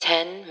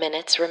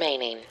minutes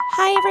remaining.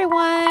 Hi,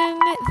 everyone.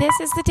 This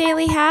is the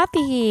Daily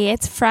Happy.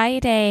 It's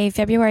Friday,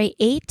 February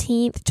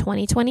 18th,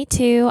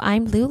 2022.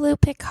 I'm Lulu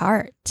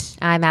Picard.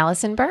 I'm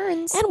Allison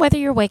Burns. And whether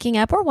you're waking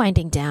up or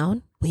winding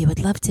down, we would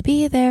love to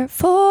be there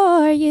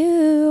for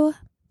you.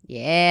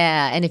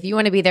 Yeah. And if you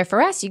want to be there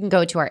for us, you can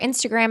go to our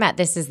Instagram at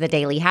This Is The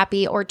Daily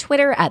Happy or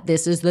Twitter at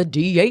This Is The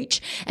DH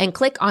and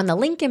click on the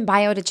link in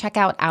bio to check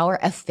out our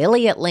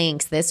affiliate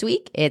links. This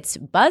week, it's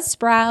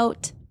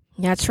Buzzsprout.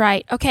 That's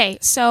right. Okay,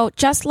 so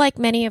just like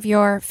many of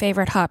your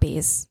favorite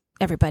hobbies,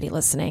 everybody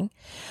listening,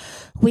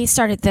 we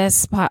started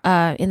this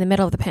in the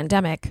middle of the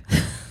pandemic.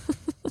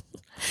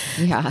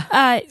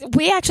 Yeah.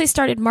 We actually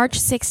started March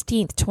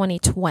 16th,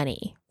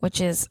 2020,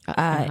 which is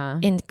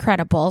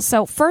incredible.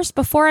 So first,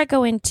 before I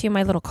go into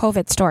my little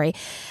COVID story,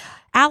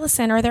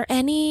 Allison, are there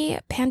any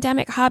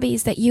pandemic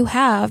hobbies that you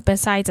have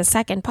besides a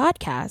second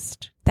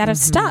podcast that have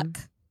stuck?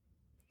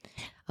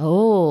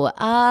 Oh,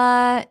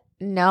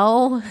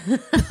 no.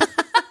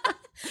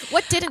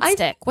 What didn't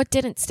stick? What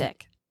didn't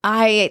stick?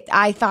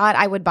 I thought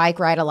I would bike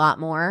ride a lot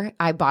more.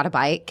 I bought a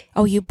bike.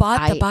 Oh, you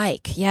bought the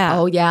bike. Yeah.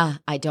 Oh, yeah.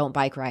 I don't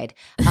bike ride.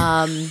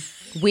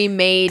 We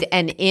made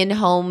an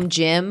in-home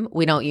gym.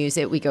 We don't use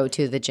it. We go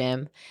to the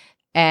gym.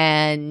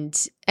 And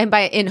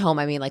by in-home,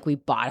 I mean, like, we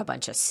bought a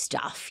bunch of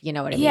stuff. You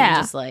know what I mean?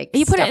 Yeah. Just like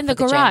you put it stuff in the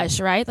for garage,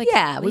 gym. right? Like,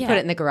 yeah, we put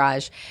it in the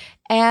garage.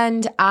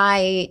 And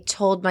I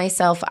told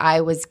myself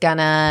I was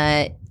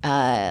gonna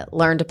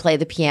learn to play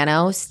the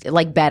piano,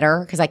 like, better,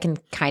 because I can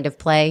kind of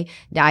play.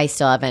 I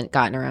still haven't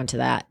gotten around to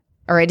that.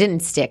 Or it didn't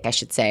stick, I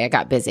should say. I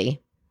got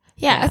busy.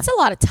 Yeah, that's a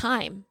lot of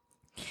time.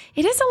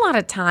 It is a lot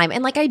of time.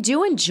 And, like, I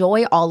do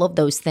enjoy all of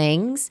those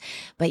things.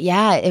 But,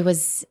 yeah, it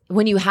was –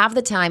 when you have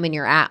the time and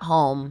you're at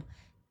home,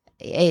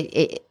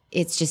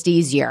 it's just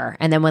easier.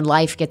 And then when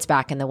life gets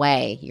back in the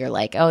way, you're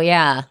like, oh,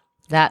 yeah,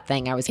 that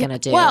thing I was going to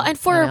do. Well, and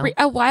for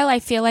a while, I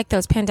feel like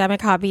those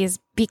pandemic hobbies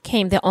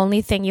became the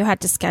only thing you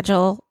had to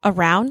schedule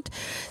around.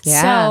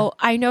 Yeah. So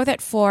I know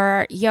that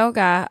for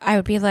yoga, I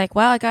would be like,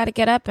 well, I got to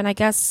get up and I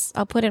guess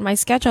I'll put in my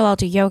schedule. I'll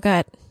do yoga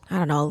at,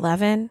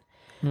 11.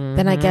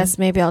 Then I guess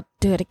maybe I'll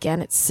do it again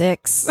at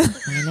 6.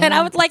 And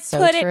I would like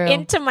put it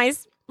into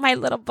my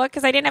little book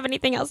because I didn't have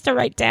anything else to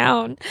write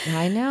down.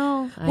 I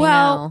know.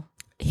 Well,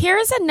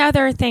 here's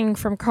another thing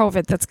from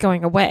COVID that's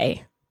going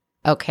away.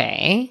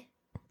 Okay.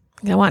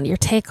 I want your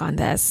take on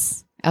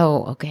this.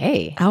 Oh,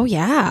 okay. Oh,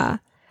 yeah.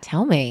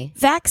 Tell me.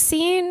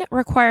 Vaccine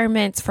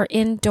requirements for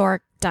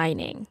indoor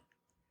dining.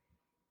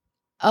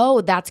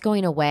 Oh, that's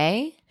going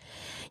away?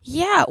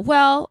 Yeah,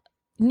 well,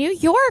 New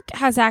York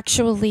has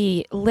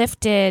actually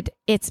lifted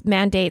its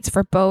mandates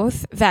for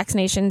both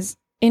vaccinations,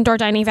 indoor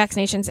dining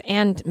vaccinations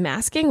and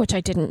masking, which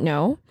I didn't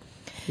know.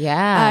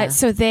 Yeah.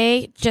 So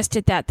they just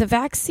did that. The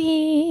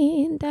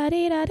vaccine. I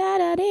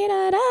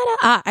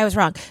was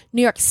wrong.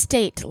 New York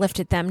State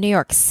lifted them. New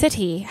York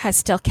City has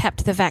still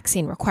kept the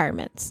vaccine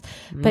requirements,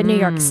 but New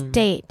York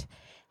State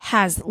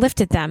has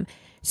lifted them.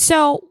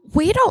 So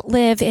we don't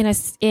live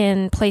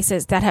in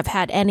places that have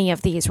had any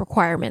of these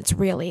requirements,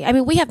 really. I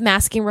mean, we have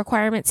masking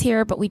requirements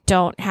here, but we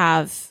don't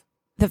have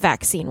the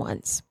vaccine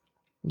ones.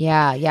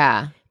 Yeah,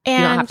 yeah.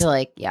 And you don't have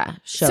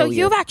to show. So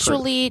you've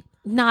actually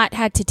not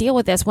had to deal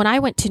with this. When I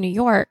went to New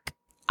York,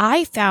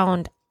 I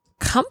found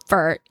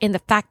comfort in the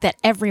fact that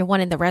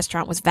everyone in the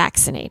restaurant was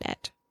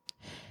vaccinated.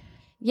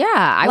 Yeah,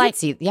 I would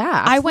see. Yeah,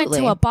 absolutely. I went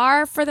to a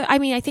bar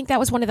I think that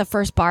was one of the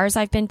first bars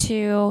I've been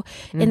to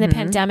in the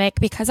pandemic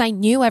because I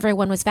knew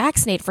everyone was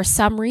vaccinated for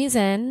some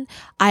reason.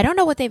 I don't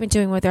know what they've been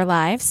doing with their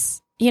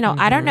lives.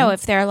 I don't know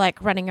if they're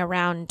like running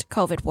around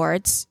COVID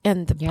wards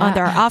on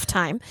their off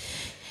time.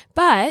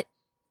 But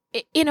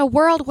in a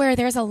world where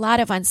there's a lot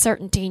of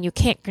uncertainty and you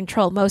can't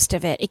control most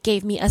of it, it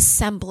gave me a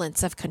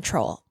semblance of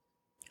control.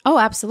 Oh,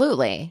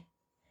 absolutely.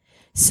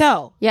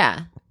 So,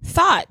 yeah.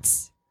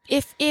 Thoughts.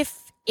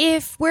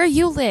 If where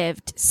you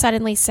lived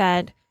suddenly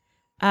said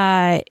you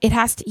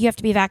have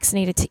to be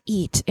vaccinated to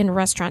eat in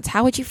restaurants,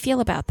 how would you feel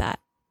about that?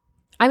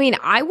 I mean,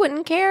 I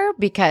wouldn't care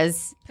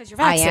because you're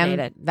vaccinated.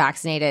 I am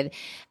vaccinated.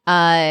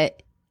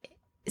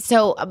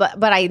 So,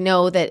 but I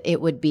know that it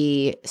would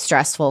be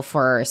stressful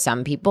for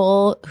some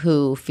people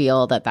who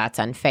feel that that's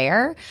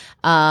unfair.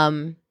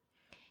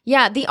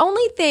 Yeah, the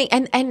only thing,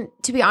 and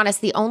to be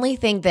honest, the only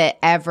thing that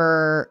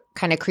ever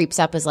kind of creeps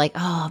up is like,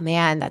 oh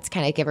man, that's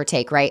kind of give or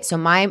take, right? So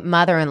my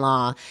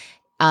mother-in-law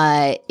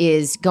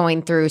is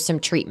going through some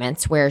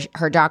treatments where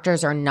her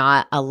doctors are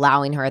not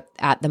allowing her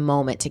at the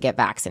moment to get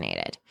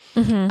vaccinated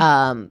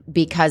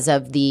because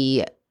of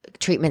the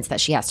treatments that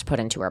she has to put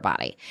into her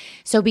body.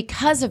 So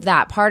because of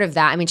that, part of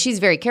that, I mean, she's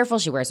very careful.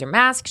 She wears her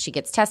mask. She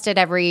gets tested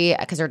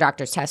because her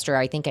doctors test her,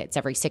 I think it's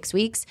every 6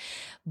 weeks.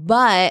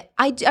 But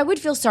I would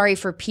feel sorry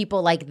for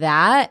people like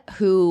that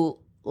who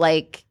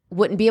like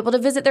wouldn't be able to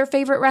visit their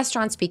favorite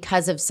restaurants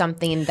because of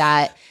something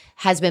that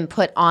has been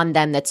put on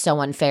them that's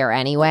so unfair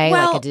anyway,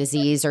 like a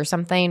disease or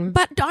something.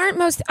 But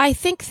I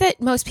think that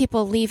most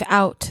people leave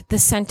out the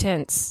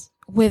sentence,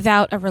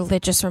 without a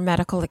religious or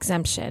medical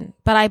exemption.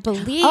 But I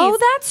believe... Oh,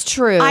 that's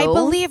true. I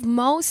believe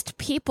most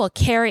people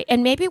carry...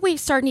 And maybe we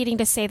start needing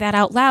to say that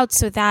out loud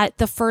so that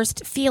the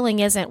first feeling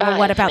isn't, well,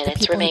 what about the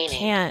people who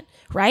can't?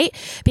 Right?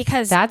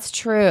 Because... That's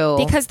true.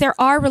 Because there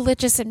are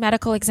religious and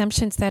medical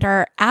exemptions that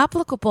are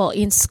applicable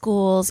in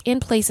schools, in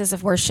places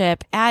of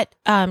worship, at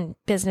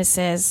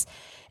businesses,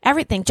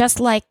 everything. Just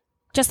like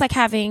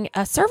having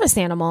a service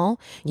animal,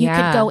 you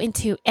could go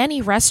into any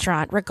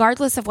restaurant,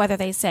 regardless of whether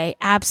they say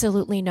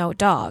absolutely no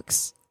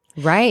dogs.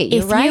 Right.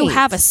 If you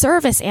have a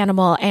service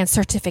animal and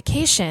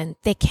certification,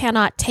 they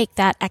cannot take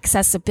that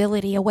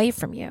accessibility away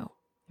from you.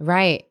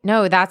 Right.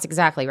 No, that's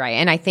exactly right.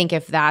 And I think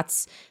if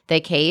that's the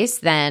case,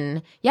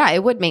 then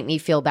it would make me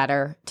feel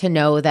better to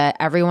know that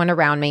everyone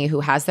around me who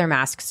has their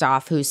masks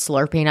off, who's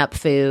slurping up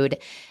food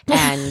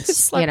and,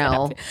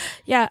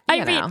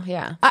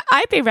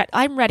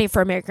 I'm ready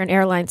for American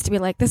Airlines to be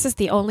like, this is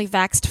the only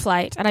vaxxed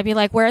flight. And I'd be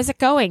like, where is it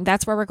going?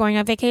 That's where we're going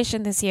on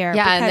vacation this year.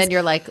 Yeah. And then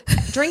you're like,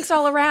 drinks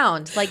all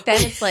around. Like,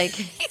 then it's like.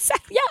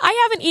 Exactly. Yeah.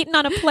 I haven't eaten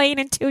on a plane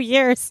in 2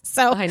 years.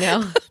 So I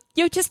know.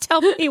 You just tell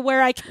me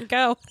where I can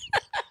go.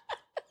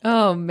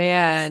 Oh,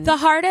 man. The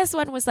hardest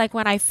one was like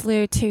when I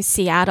flew to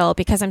Seattle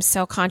because I'm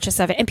so conscious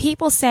of it. And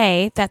people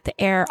say that the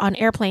air on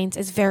airplanes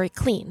is very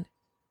clean.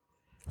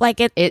 Like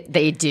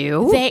they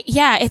do?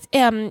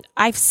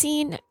 I've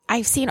seen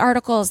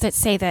articles that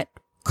say that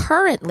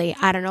currently,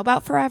 I don't know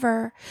about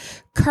forever,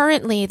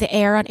 currently the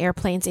air on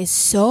airplanes is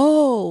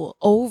so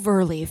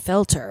overly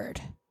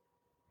filtered.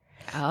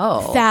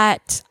 Oh.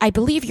 That I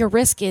believe your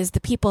risk is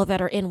the people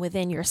that are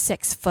within your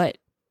 6 foot.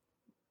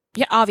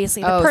 Yeah,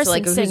 obviously the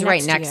person who's sitting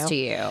right next to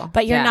you.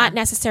 But you're not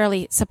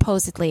necessarily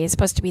supposed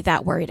to be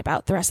that worried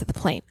about the rest of the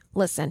plane.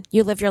 Listen,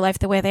 you live your life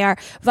the way they are.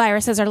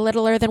 Viruses are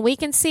littler than we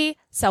can see,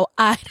 so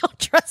I don't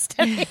trust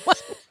anyone.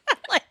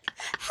 Like,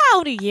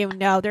 how do you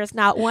know there's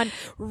not one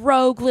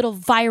rogue little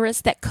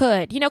virus that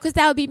could? Because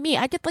that would be me.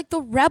 I get like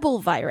the rebel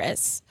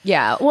virus.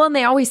 Yeah. Well, and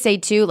they always say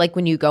too, like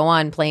when you go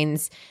on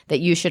planes, that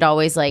you should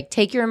always like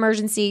take your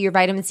Emergen-C, your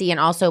vitamin C, and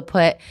also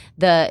put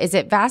is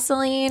it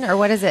Vaseline or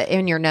what is it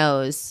in your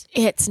nose?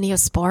 It's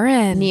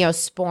Neosporin.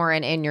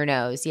 Neosporin in your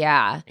nose.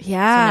 Yeah.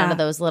 Yeah. So none of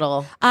those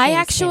little. I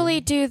actually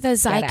do the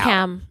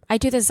Zicam. I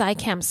do the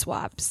Zicam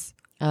swabs.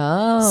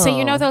 Oh.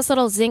 So those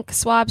little zinc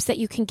swabs that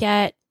you can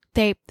get.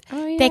 They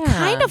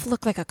kind of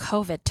look like a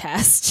COVID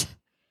test.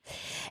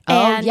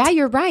 And yeah,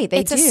 you're right.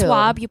 It's a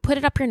swab. You put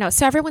it up your nose.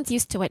 So everyone's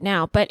used to it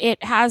now. But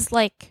it has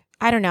like,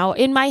 I don't know,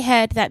 in my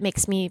head, that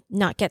makes me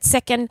not get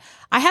sick. And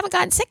I haven't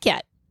gotten sick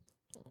yet.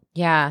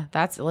 Yeah,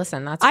 that's great.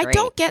 I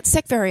don't get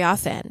sick very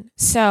often.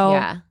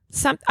 So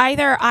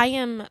either I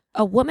am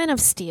a woman of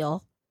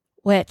steel,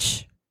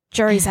 which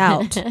jury's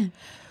out,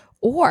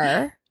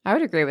 or... I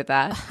would agree with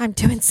that. I'm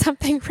doing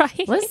something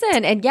right.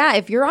 Listen, and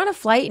if you're on a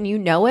flight and you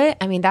know it,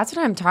 I mean, that's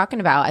what I'm talking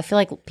about. I feel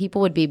like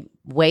people would be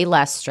way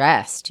less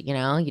stressed,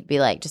 You'd be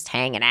like just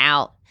hanging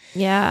out.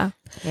 Yeah.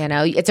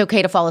 It's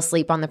okay to fall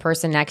asleep on the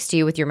person next to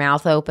you with your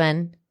mouth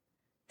open.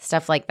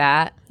 Stuff like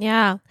that.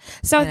 Yeah.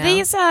 So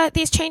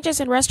these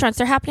changes in restaurants,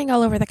 they're happening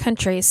all over the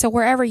country. So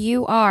wherever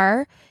you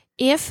are,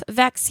 if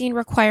vaccine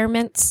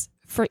requirements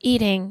for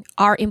eating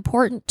are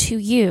important to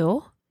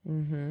you,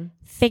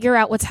 figure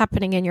out what's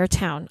happening in your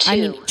town. I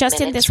mean,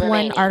 just in this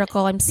one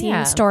article, I'm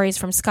seeing stories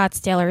from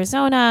Scottsdale,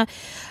 Arizona,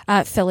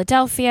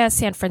 Philadelphia,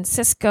 San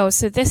Francisco.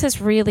 So this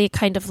is really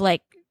kind of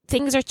like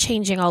things are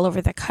changing all over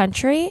the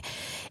country.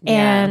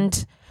 And,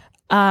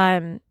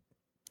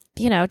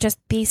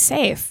 just be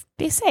safe.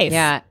 Be safe.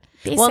 Yeah.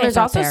 Well, there's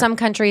also some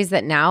countries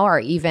that now are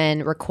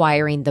even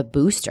requiring the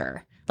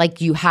booster.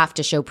 Like you have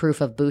to show proof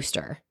of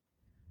booster.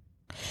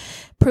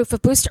 Proof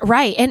of booster,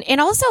 right? And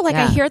also,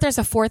 I hear there's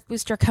a 4th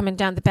booster coming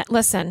down the.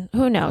 Listen,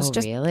 who knows?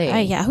 Really?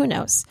 Who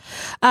knows?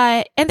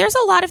 And there's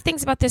a lot of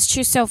things about this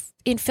too. So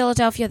in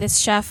Philadelphia, this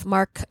chef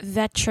Mark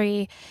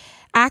Vetri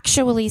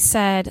actually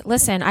said,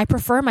 "Listen, I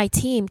prefer my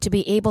team to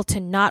be able to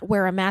not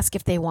wear a mask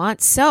if they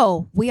want.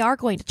 So we are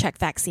going to check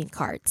vaccine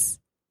cards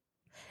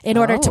in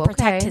order to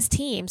protect his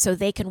team, so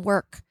they can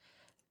work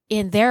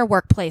in their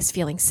workplace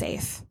feeling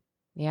safe."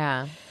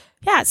 Yeah.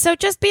 Yeah. So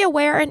just be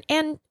aware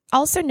and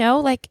also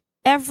know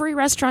every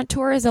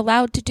restaurateur is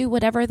allowed to do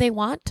whatever they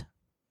want.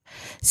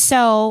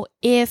 So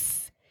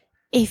if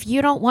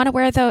you don't want to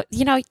wear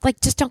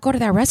just don't go to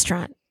that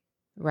restaurant.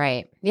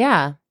 Right.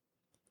 Yeah.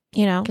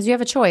 Because you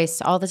have a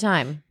choice all the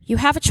time. You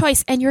have a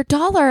choice, and your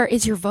dollar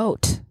is your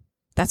vote.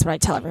 That's what I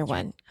tell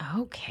everyone.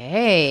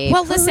 Okay.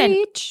 Well,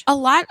 listen, a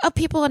lot of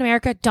people in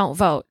America don't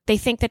vote. They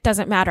think that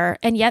doesn't matter,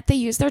 and yet they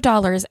use their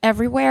dollars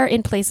everywhere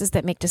in places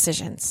that make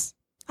decisions.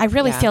 I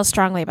really feel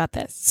strongly about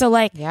this. So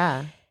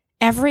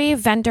every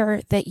vendor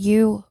that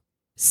you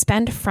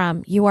spend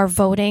from, you are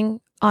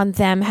voting on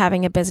them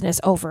having a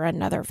business over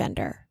another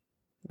vendor.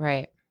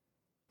 Right.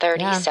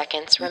 30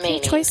 seconds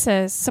remaining.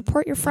 Choices.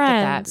 Support your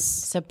friends.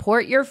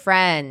 Support your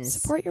friends.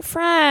 Support your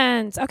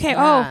friends. Okay.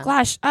 Yeah. Oh,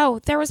 gosh.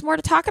 Oh, there was more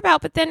to talk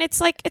about, but then it's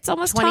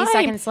almost 20 time. 20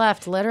 seconds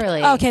left,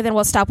 literally. Okay, then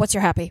we'll stop. What's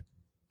your happy?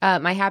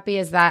 My happy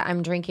is that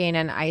I'm drinking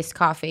an iced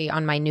coffee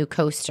on my new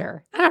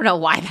coaster. I don't know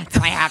why that's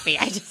my happy.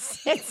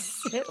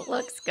 It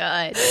looks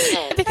good.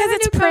 10, Because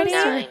it's pretty.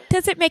 9,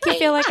 Does it make you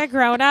feel like a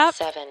grown up?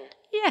 7,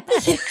 Yeah.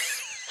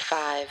 6,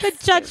 5, The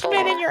judgment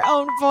 4, in your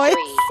own voice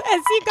 3,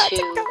 as you got 2,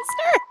 to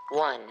coaster.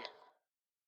 1.